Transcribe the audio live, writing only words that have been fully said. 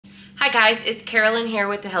Hi guys, it's Carolyn here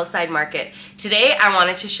with the Hillside Market. Today I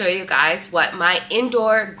wanted to show you guys what my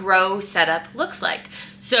indoor grow setup looks like.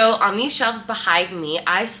 So on these shelves behind me,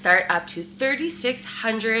 I start up to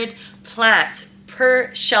 3,600 plants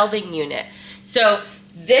per shelving unit. So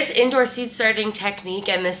this indoor seed starting technique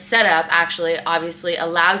and this setup actually obviously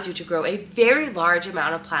allows you to grow a very large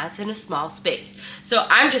amount of plants in a small space. So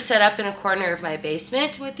I'm just set up in a corner of my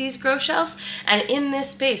basement with these grow shelves, and in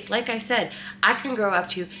this space, like I said, I can grow up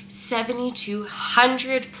to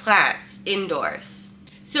 7,200 plants indoors.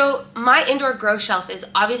 So my indoor grow shelf is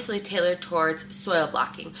obviously tailored towards soil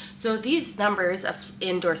blocking. So these numbers of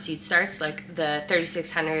indoor seed starts, like the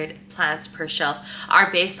 3,600 plants per shelf, are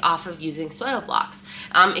based off of using soil blocks.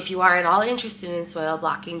 If you are at all interested in soil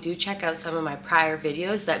blocking, do check out some of my prior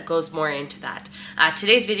videos that goes more into that.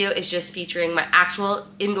 Today's video is just featuring my actual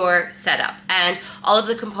indoor setup and all of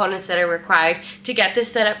the components that are required to get this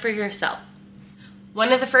set up for yourself.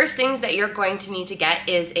 One of the first things that you're going to need to get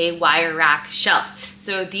is a wire rack shelf.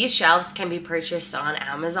 So these shelves can be purchased on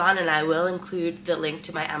Amazon, and I will include the link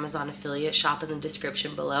to my Amazon affiliate shop in the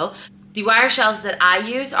description below. The wire shelves that I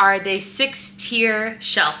use are the 6-tier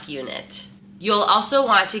shelf unit. You'll also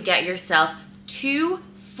want to get yourself 2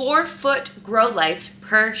 4-foot grow lights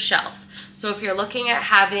per shelf. So if you're looking at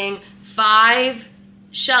having 5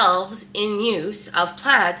 shelves in use of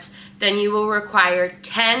plants, then you will require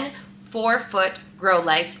 10 4-foot grow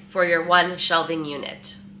lights for your one shelving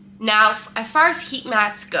unit. Now, as far as heat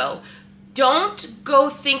mats go, don't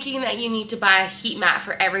go thinking that you need to buy a heat mat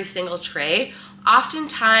for every single tray.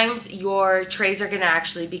 Oftentimes, your trays are going to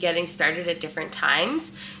actually be getting started at different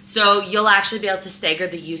times, so you'll actually be able to stagger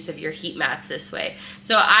the use of your heat mats this way.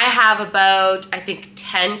 So I have about, I think,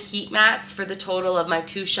 10 heat mats for the total of my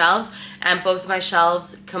 2 shelves, and both of my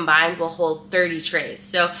shelves combined will hold 30 trays.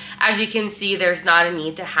 So as you can see, there's not a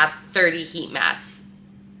need to have 30 heat mats.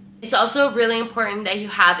 It's also really important that you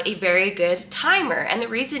have a very good timer, and the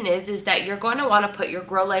reason is that you're going to want to put your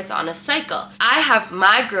grow lights on a cycle. I have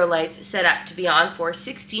my grow lights set up to be on for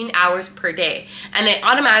 16 hours per day, and they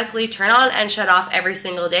automatically turn on and shut off every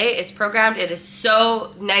single day. It's programmed. It is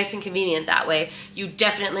so nice and convenient that way. You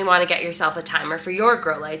definitely want to get yourself a timer for your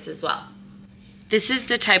grow lights as well. This is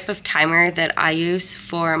the type of timer that I use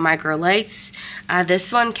for my grow lights.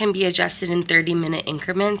 This one can be adjusted in 30-minute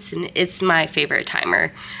increments, and it's my favorite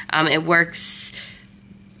timer. It works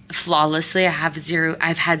flawlessly.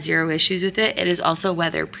 I've had zero issues with it. It is also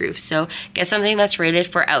weatherproof, so get something that's rated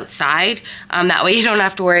for outside. That way you don't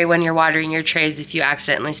have to worry when you're watering your trays if you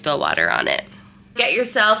accidentally spill water on it. Get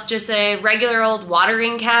yourself just a regular old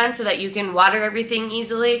watering can so that you can water everything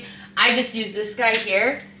easily. I just use this guy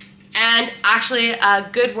here. And actually, a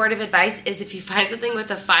good word of advice is if you find something with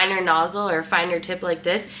a finer nozzle or a finer tip like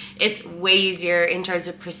this, it's way easier in terms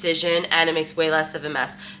of precision and it makes way less of a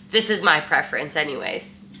mess. This is my preference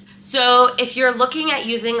anyways. So if you're looking at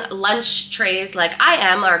using lunch trays like I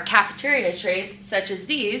am, or cafeteria trays such as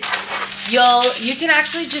these, you can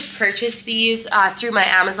actually just purchase these through my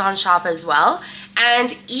Amazon shop as well.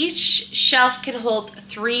 And each shelf can hold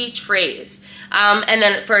 3 trays. And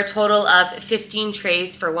then for a total of 15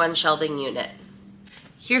 trays for one shelving unit.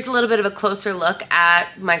 Here's a little bit of a closer look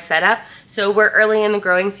at my setup. So we're early in the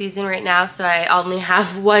growing season right now, so I only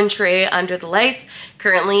have 1 tray under the lights.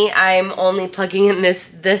 Currently, I'm only plugging in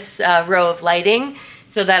this row of lighting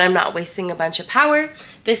so that I'm not wasting a bunch of power.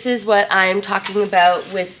 This is what I'm talking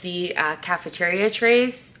about with the cafeteria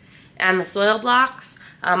trays and the soil blocks.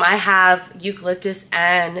 I have eucalyptus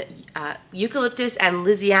and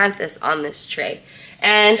lisianthus on this tray.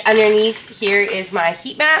 And underneath here is my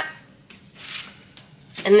heat mat.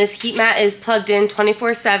 And this heat mat is plugged in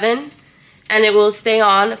 24/7, and it will stay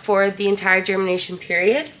on for the entire germination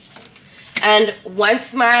period. And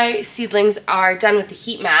once my seedlings are done with the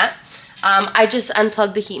heat mat, I just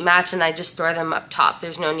unplug the heat mat and I just store them up top.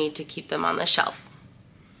 There's no need to keep them on the shelf.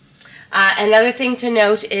 Another thing to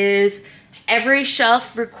note is every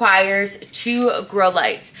shelf requires 2 grow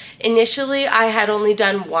lights. Initially, I had only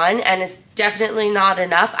done 1, and it's definitely not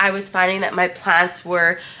enough. I was finding that my plants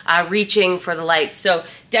were reaching for the lights. So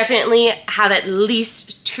definitely have at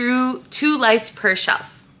least 2 lights per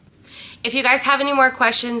shelf. If you guys have any more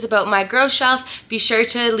questions about my grow shelf, be sure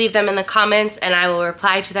to leave them in the comments and I will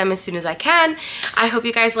reply to them as soon as I can. I hope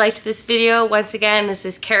you guys liked this video. Once again, this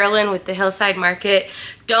is Carolyn with the Hillside Market.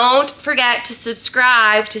 Don't forget to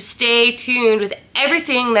subscribe to stay tuned with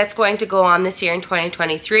everything that's going to go on this year in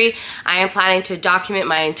 2023. I am planning to document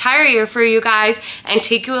my entire year for you guys and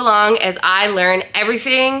take you along as I learn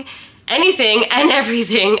everything anything and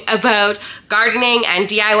everything about gardening and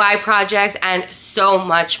DIY projects and so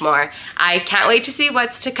much more. I can't wait to see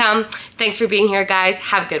what's to come. Thanks for being here, guys.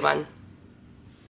 Have a good one.